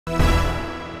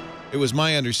it was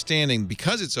my understanding,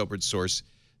 because it's open source,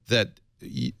 that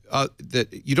that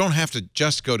you don't have to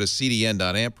just go to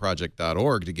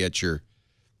cdn.ampproject.org to get your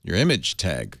image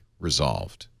tag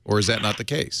resolved, or is that not the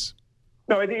case?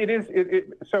 No, it is.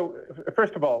 So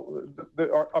first of all,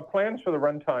 our plans for the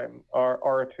runtime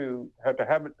are to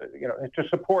have to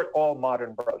support all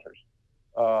modern browsers,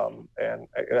 and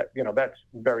that's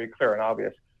very clear and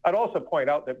obvious. I'd also point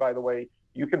out that, by the way,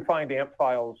 you can find AMP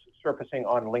files surfacing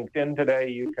on LinkedIn today.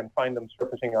 You can find them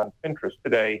surfacing on Pinterest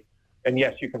today, and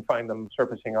yes, you can find them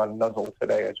surfacing on Nuzzle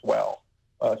today as well.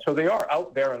 So they are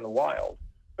out there in the wild.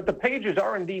 But the pages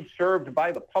are indeed served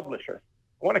by the publisher.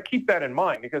 I want to keep that in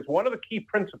mind, because one of the key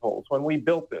principles when we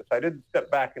built this, I didn't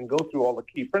step back and go through all the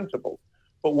key principles,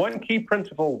 but one key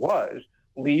principle was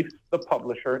leave the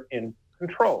publisher in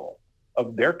control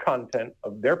of their content,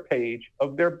 of their page,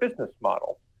 of their business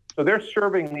model. So they're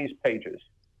serving these pages.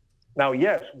 Now,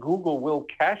 yes, Google will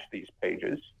cache these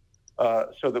pages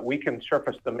so that we can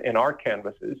surface them in our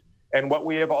canvases. And what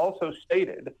we have also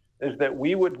stated is that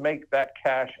we would make that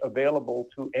cache available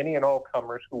to any and all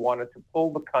comers who wanted to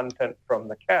pull the content from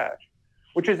the cache,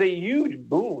 which is a huge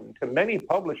boon to many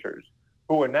publishers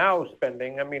who are now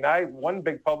spending. I mean, one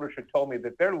big publisher told me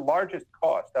that their largest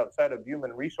cost outside of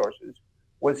human resources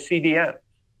was CDN.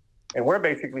 And we're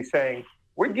basically saying,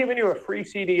 we're giving you a free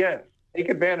CDN. Take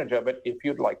advantage of it if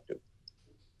you'd like to.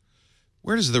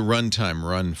 Where does the runtime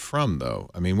run from,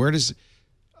 though? I mean, where does...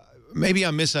 maybe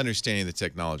I'm misunderstanding the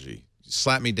technology.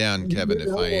 Slap me down, Kevin,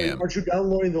 if I am. Aren't you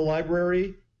downloading the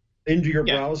library into your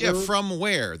browser? Yeah, from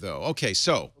where, though? Okay,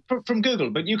 so... From Google,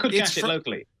 but you could cache it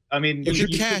locally. I mean... You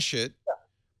could cache it,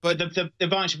 but... The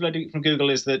advantage of loading it from Google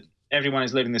is that everyone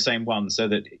is loading the same one, so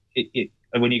that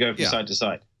when you go from side to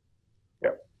side. Yeah.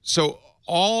 So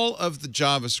all of the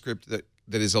JavaScript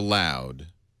that is allowed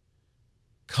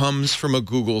comes from a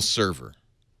Google server.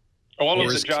 All of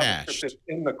the JavaScript is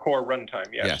in the core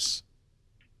runtime, yes. Yes.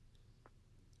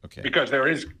 Okay. Because there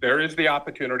is the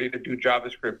opportunity to do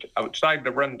JavaScript outside the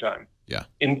runtime. Yeah.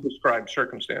 In prescribed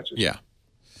circumstances. Yeah.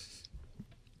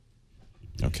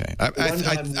 Okay. I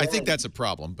think that's a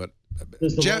problem, but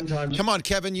come on,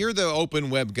 Kevin, you're the open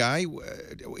web guy.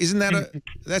 Isn't that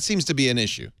that seems to be an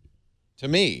issue to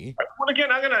me? Well,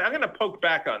 again, I'm gonna poke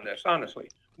back on this, honestly.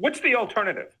 What's the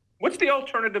alternative? What's the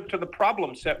alternative to the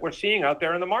problem set we're seeing out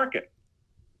there in the market?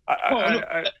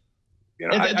 I'll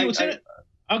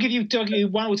give you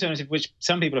one alternative, which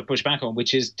some people have pushed back on,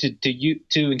 which is to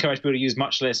encourage people to use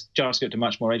much less JavaScript and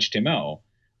much more HTML,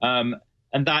 and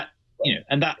that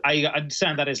I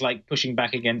understand that is like pushing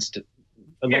back against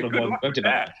a lot of web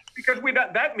development. Because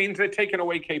that means they're taking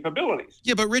away capabilities.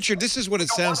 Yeah, but Richard, this is what it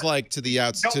sounds like to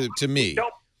me.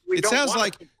 It sounds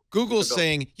like Google's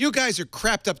saying, "You guys are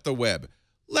crapped up the web.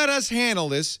 Let us handle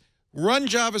this. Run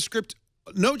JavaScript.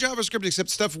 No JavaScript except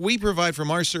stuff we provide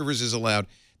from our servers is allowed."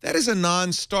 That is a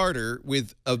non-starter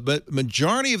with a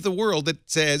majority of the world that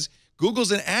says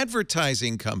Google's an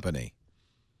advertising company.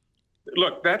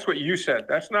 Look, that's what you said.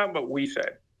 That's not what we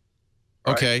said.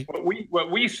 Right? Okay. What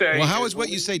we say. Well, how is what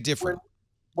you say different?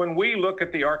 When we look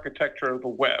at the architecture of the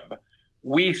web,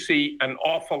 we see an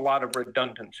awful lot of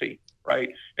redundancy, right?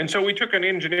 And so we took an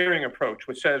engineering approach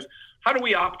which says, how do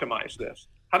we optimize this?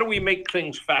 How do we make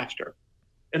things faster?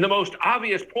 And the most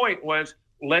obvious point was,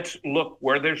 let's look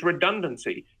where there's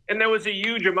redundancy. And there was a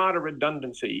huge amount of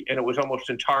redundancy, and it was almost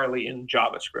entirely in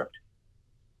JavaScript,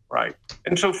 right?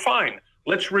 And so fine,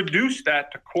 let's reduce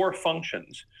that to core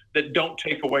functions that don't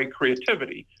take away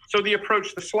creativity. So the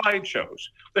approach to slideshows.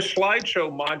 The slideshow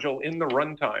module in the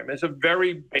runtime is a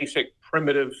very basic,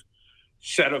 primitive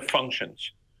set of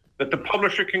functions that the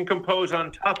publisher can compose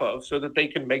on top of so that they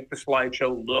can make the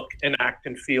slideshow look and act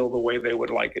and feel the way they would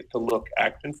like it to look,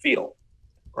 act, and feel,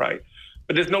 right?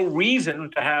 But there's no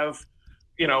reason to have,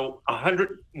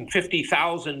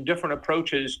 150,000 different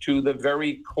approaches to the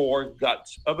very core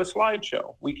guts of a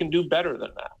slideshow. We can do better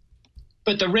than that.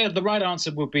 But the right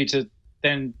answer would be to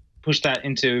then push that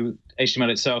into HTML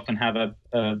itself and have a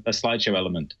slideshow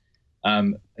element,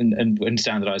 and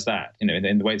standardize that, in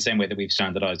the same way that we've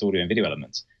standardized audio and video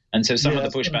elements. And so some of the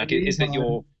pushback is that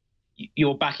you're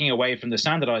backing away from the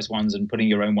standardized ones and putting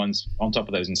your own ones on top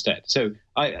of those instead. So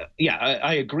I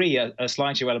agree. A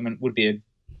slideshow element would be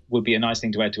a nice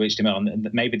thing to add to HTML, and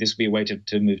maybe this would be a way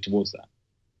to move towards that.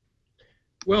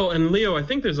 Well, and Leo, I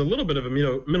think there's a little bit of a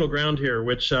middle ground here,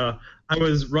 which I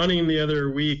was running the other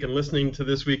week and listening to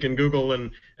This Week in Google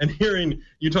and hearing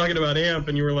you talking about AMP,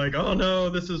 and you were like, oh no,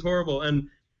 this is horrible. And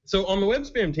so on the web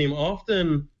spam team,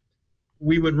 often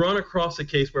we would run across a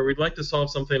case where we'd like to solve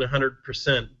something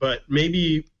 100%, but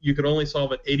maybe you could only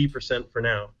solve it 80% for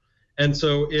now. And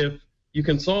so if you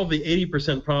can solve the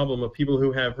 80% problem of people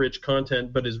who have rich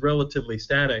content but is relatively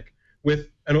static with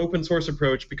an open source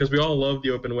approach, because we all love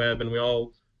the open web and we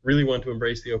all really want to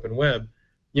embrace the open web,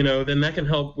 then that can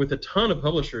help with a ton of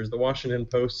publishers, the Washington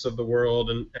Posts of the world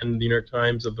and the New York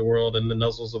Times of the world and the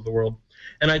Nuzzles of the world.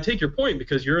 And I take your point,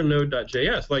 because you're a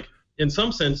Node.js. Like, in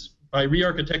some sense, by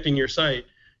re-architecting your site,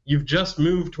 you've just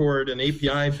moved toward an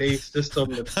API-based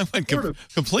system that's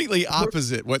completely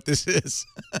opposite what this is.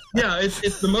 Yeah,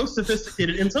 it's the most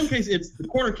sophisticated. In some cases, it's the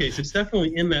corner case. It's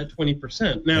definitely in that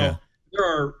 20%. Now, there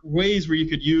are ways where you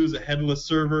could use a headless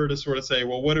server to sort of say,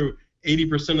 well, what do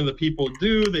 80% of the people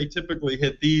do? They typically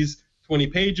hit these 20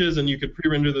 pages, and you could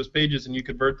pre-render those pages and you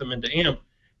convert them into AMP.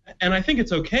 And I think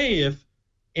it's okay if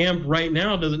AMP right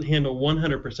now doesn't handle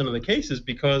 100% of the cases,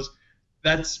 because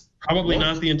that's probably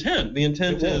not the intent. The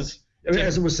intent is... I mean,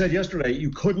 as it was said yesterday, you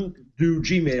couldn't do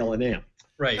Gmail in AMP.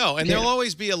 Right. No, and there'll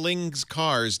always be a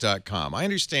lingscars.com. I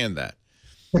understand that.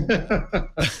 But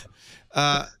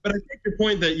I take your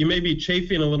point that you may be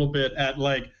chafing a little bit at,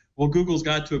 like, well, Google's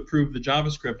got to approve the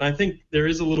JavaScript. And I think there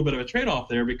is a little bit of a trade-off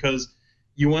there, because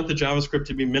you want the JavaScript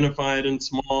to be minified and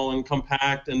small and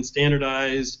compact and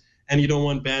standardized, and you don't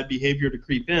want bad behavior to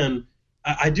creep in.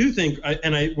 I do think,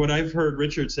 what I've heard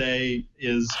Richard say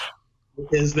is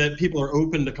that people are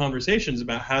open to conversations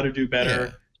about how to do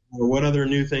better, or what other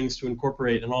new things to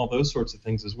incorporate, and all those sorts of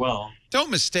things as well.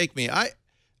 Don't mistake me. I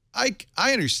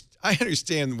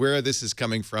understand where this is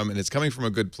coming from, and it's coming from a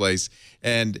good place.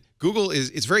 And Google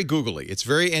it's very Googly. It's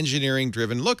very engineering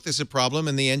driven. Look, there's a problem,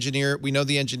 and we know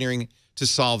the engineering to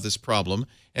solve this problem,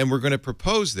 and we're going to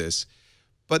propose this.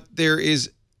 But there's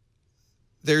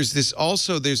this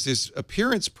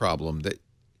appearance problem that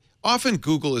often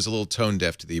Google is a little tone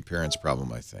deaf to the appearance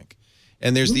problem, I think.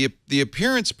 And there's the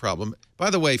appearance problem. By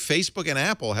the way, Facebook and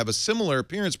Apple have a similar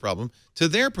appearance problem to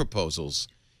their proposals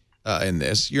in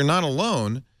this. You're not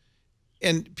alone.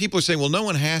 And people are saying, well, no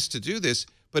one has to do this.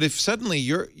 But if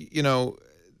suddenly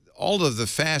all of the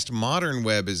fast modern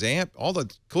web is AMP, all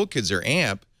the cool kids are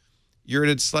AMP, you're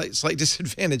at a slight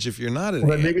disadvantage if you're not at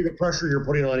AMP. Maybe the pressure you're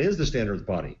putting on is the standards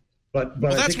body. But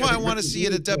that's why I want to see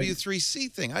it a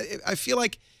W3C thing. I feel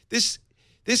like this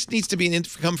needs to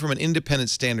come from an independent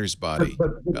standards body.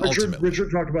 But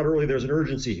Richard talked about earlier, there's an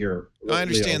urgency here. I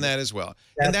understand that as well.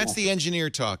 And that's the engineer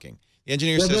talking. The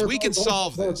engineer says, we can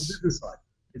solve this.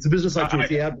 It's a business side, too. It's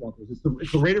the ad blockers.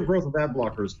 It's the rate of growth of ad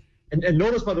blockers. And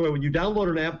notice, by the way, when you download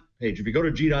an app page, if you go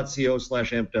to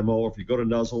g.co/ampdemo, or if you go to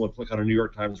Nuzzle and click on a New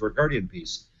York Times or a Guardian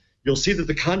piece, you'll see that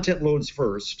the content loads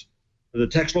first, the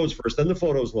text loads first, then the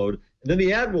photos load, and then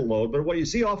the ad will load. But what you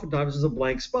see oftentimes is a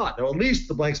blank spot. Now, at least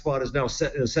the blank spot is now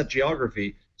set in a set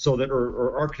geography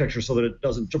or architecture so that it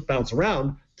doesn't bounce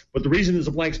around. But the reason there's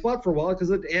a blank spot for a while is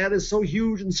because the ad is so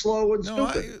huge and slow and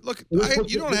stupid.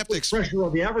 You don't have to put pressure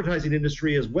on the advertising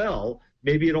industry as well.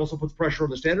 Maybe it also puts pressure on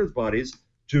the standards bodies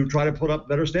to try to put up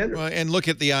better standards. Well, and look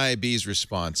at the IAB's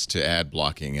response to ad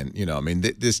blocking, and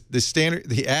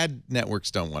the ad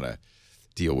networks don't want to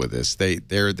deal with this.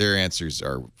 Their answers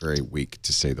are very weak,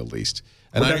 to say the least.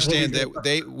 And I understand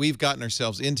that we've gotten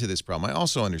ourselves into this problem. I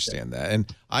also understand that.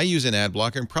 And I use an ad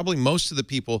blocker, and probably most of the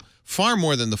people, far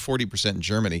more than the 40% in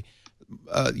Germany,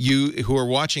 who are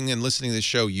watching and listening to this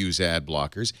show, use ad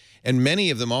blockers. And many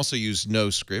of them also use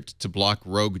NoScript to block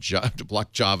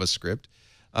JavaScript.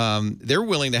 They're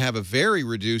willing to have a very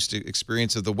reduced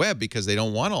experience of the web because they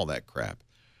don't want all that crap.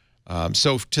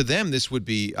 So to them, this would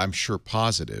be, I'm sure,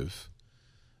 positive.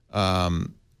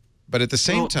 But at the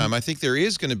same time, I think there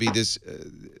is going to be this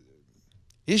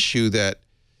issue that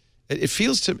it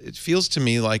feels to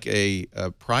me like a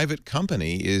private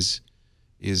company is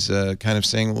kind of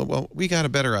saying, well, we got a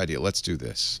better idea. Let's do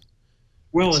this.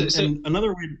 Well, and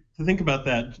another way to think about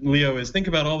that, Leo, is think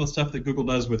about all the stuff that Google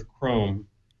does with Chrome.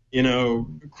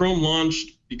 Chrome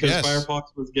launched because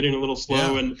Firefox was getting a little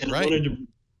slow, and wanted to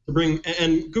bring,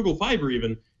 and Google Fiber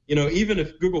even. Even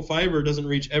if Google Fiber doesn't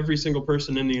reach every single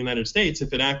person in the United States,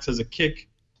 if it acts as a kick,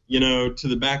 to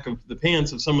the back of the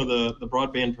pants of some of the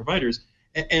broadband providers,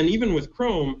 and even with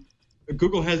Chrome,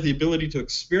 Google has the ability to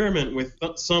experiment with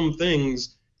some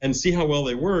things and see how well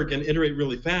they work and iterate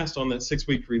really fast on that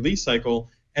 6-week release cycle.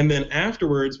 And then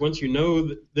afterwards, once you know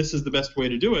that this is the best way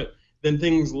to do it, then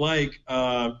things like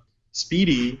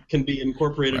Speedy can be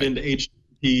incorporated into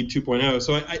HTTP 2.0.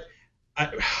 So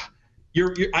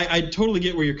I totally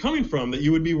get where you're coming from, that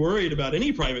you would be worried about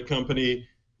any private company,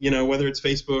 whether it's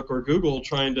Facebook or Google,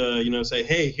 trying to, say,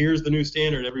 hey, here's the new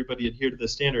standard, everybody adhere to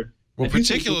this standard. Well,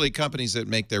 particularly companies that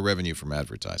make their revenue from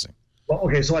advertising. Well,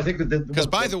 okay, so I think that... Because,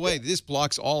 by the way, this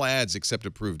blocks all ads except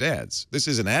approved ads. This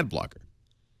is an ad blocker.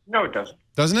 No, it doesn't.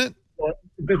 Doesn't it? Well,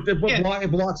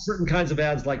 It blocks certain kinds of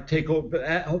ads, like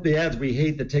the ads we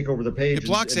hate that take over the page. It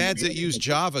blocks ads that use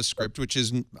JavaScript, which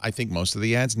is, I think, most of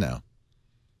the ads now.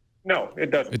 No,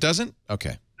 it doesn't. It doesn't?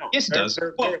 Okay. No. Yes, it does.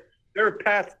 There are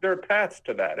paths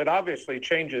to that. It obviously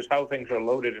changes how things are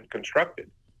loaded and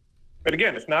constructed. But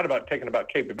again, it's not about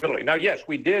capability. Now, yes,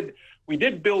 we did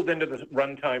build into the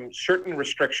runtime certain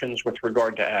restrictions with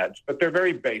regard to ads, but they're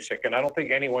very basic, and I don't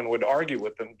think anyone would argue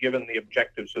with them given the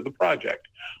objectives of the project.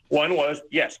 One was,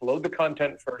 yes, load the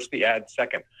content first, the ads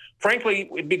second. Frankly,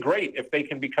 it'd be great if they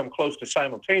can become close to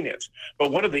simultaneous.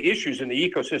 But one of the issues in the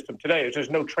ecosystem today is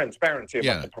there's no transparency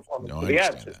about the performance of the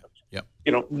ad systems. Yep.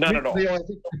 None at all. I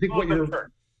think what you're...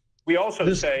 We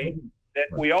also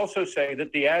say that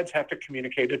the ads have to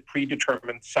communicate a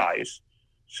predetermined size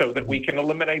so that we can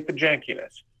eliminate the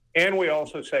jankiness. And we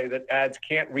also say that ads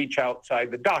can't reach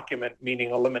outside the document,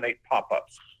 meaning eliminate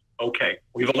pop-ups. Okay,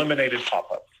 we've eliminated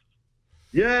pop-ups.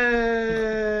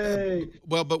 Yay!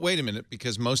 Well, but wait a minute,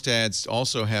 because most ads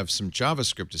also have some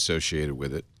JavaScript associated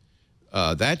with it.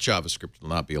 That JavaScript will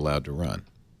not be allowed to run.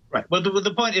 Right. Well,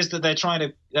 the point is that they're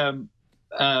trying to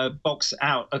box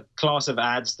out a class of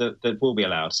ads that will be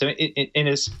allowed. So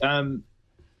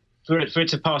for it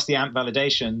to pass the AMP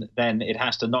validation, then it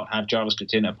has to not have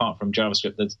JavaScript in, apart from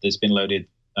JavaScript that's been loaded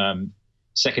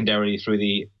secondarily through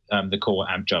the core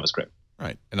AMP JavaScript.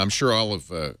 Right. And I'm sure all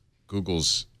of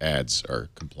Google's ads are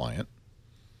compliant.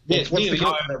 Yeah, I'm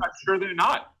sure they're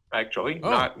not, actually. Oh.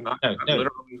 Not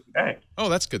literally today. Oh,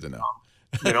 that's good to know.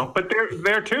 But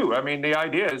they're too. I mean, the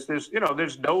idea is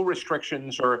there's no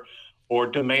restrictions or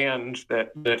demands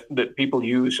that people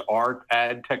use our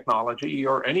ad technology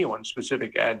or anyone's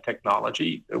specific ad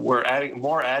technology. We're adding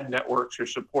more ad networks are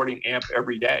supporting AMP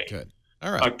every day. Good.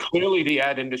 All right. Clearly, the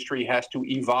ad industry has to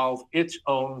evolve its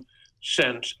own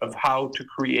sense of how to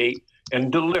create and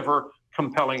deliver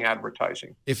compelling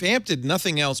advertising. If AMP did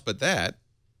nothing else but that,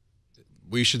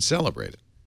 we should celebrate it.